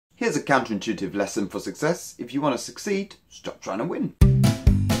Here's a counterintuitive lesson for success. If you want to succeed, stop trying to win.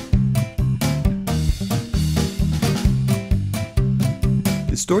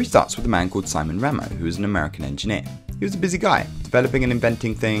 The story starts with a man called Simon Ramo, who was an American engineer. He was a busy guy, developing and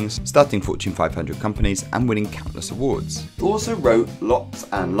inventing things, starting Fortune 500 companies, and winning countless awards. He also wrote lots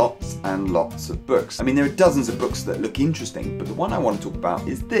and lots and lots of books. I mean, there are dozens of books that look interesting, but the one I want to talk about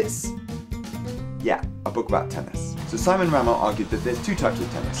is this. Yeah, a book about tennis. So Simon Ramo argued that there's two types of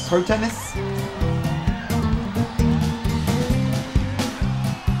tennis. Pro tennis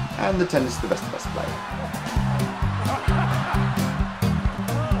and the tennis the best of us play.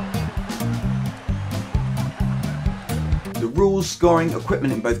 The rules, scoring,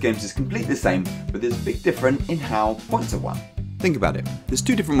 equipment in both games is completely the same, but there's a big difference in how points are won. Think about it. There's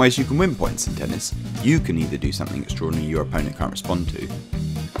two different ways you can win points in tennis. You can either do something extraordinary your opponent can't respond to,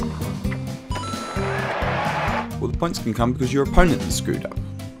 or the points can come because your opponent is screwed up.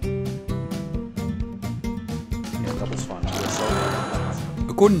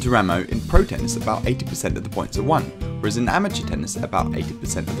 According to Ramo, in pro tennis about 80% of the points are won, whereas in amateur tennis about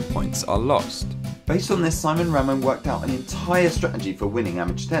 80% of the points are lost. Based on this, Simon Ramo worked out an entire strategy for winning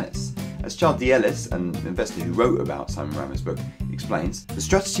amateur tennis. As Charles Ellis, an investor who wrote about Simon Ramo's book, explains, the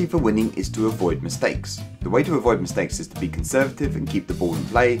strategy for winning is to avoid mistakes. The way to avoid mistakes is to be conservative and keep the ball in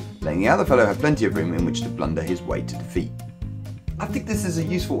play, letting the other fellow have plenty of room in which to blunder his way to defeat. I think this is a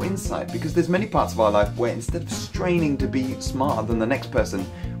useful insight because there's many parts of our life where instead of straining to be smarter than the next person,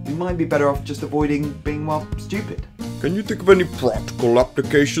 we might be better off just avoiding being, well, stupid. Can you think of any practical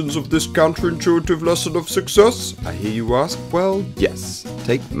applications of this counterintuitive lesson of success? I hear you ask. Well, yes.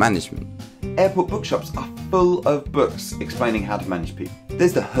 Take management. Airport bookshops are full of books explaining how to manage people.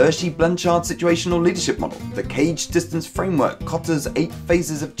 There's the Hershey-Blanchard situational leadership model, the Cage Distance Framework, Kotter's 8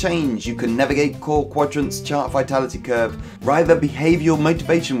 phases of change. You can navigate core quadrants, chart vitality curve, ride the behavioral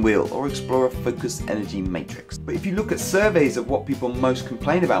motivation wheel, or explore a focus energy matrix. But if you look at surveys of what people most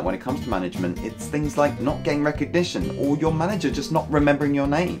complain about when it comes to management, it's things like not getting recognition or your manager just not remembering your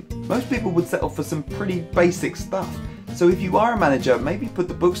name. Most people would settle for some pretty basic stuff. So if you are a manager, maybe put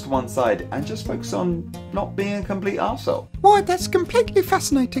the books to one side and just focus on not being a complete arsehole. Why, that's completely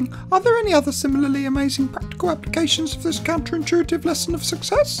fascinating. Are there any other similarly amazing practical applications of this counterintuitive lesson of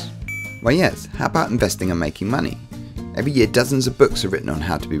success? Well, yes. How about investing and making money? Every year dozens of books are written on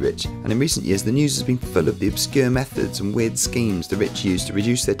how to be rich, and in recent years the news has been full of the obscure methods and weird schemes the rich use to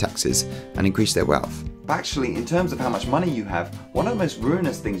reduce their taxes and increase their wealth. Actually, in terms of how much money you have, one of the most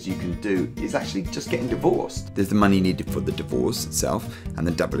ruinous things you can do is actually just getting divorced. There's the money needed for the divorce itself, and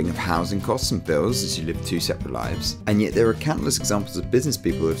the doubling of housing costs and bills as you live two separate lives. And yet there are countless examples of business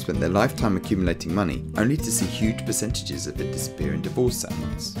people who have spent their lifetime accumulating money, only to see huge percentages of it disappear in divorce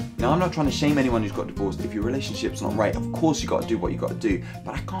settlements. Now, I'm not trying to shame anyone who's got divorced. If your relationship's not right, of course you got to do what you got to do.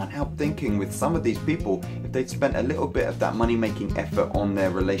 But I can't help thinking with some of these people, if they'd spent a little bit of that money-making effort on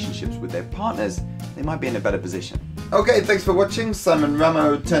their relationships with their partners, they might be in a better position. Okay, thanks for watching Simon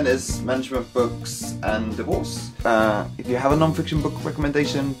Ramo, tennis, management books, and divorce. If you have a non-fiction book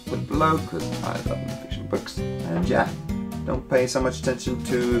recommendation, put it below, because I love non-fiction books. And yeah, don't pay so much attention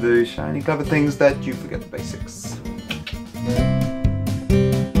to the shiny, clever things that you forget the basics.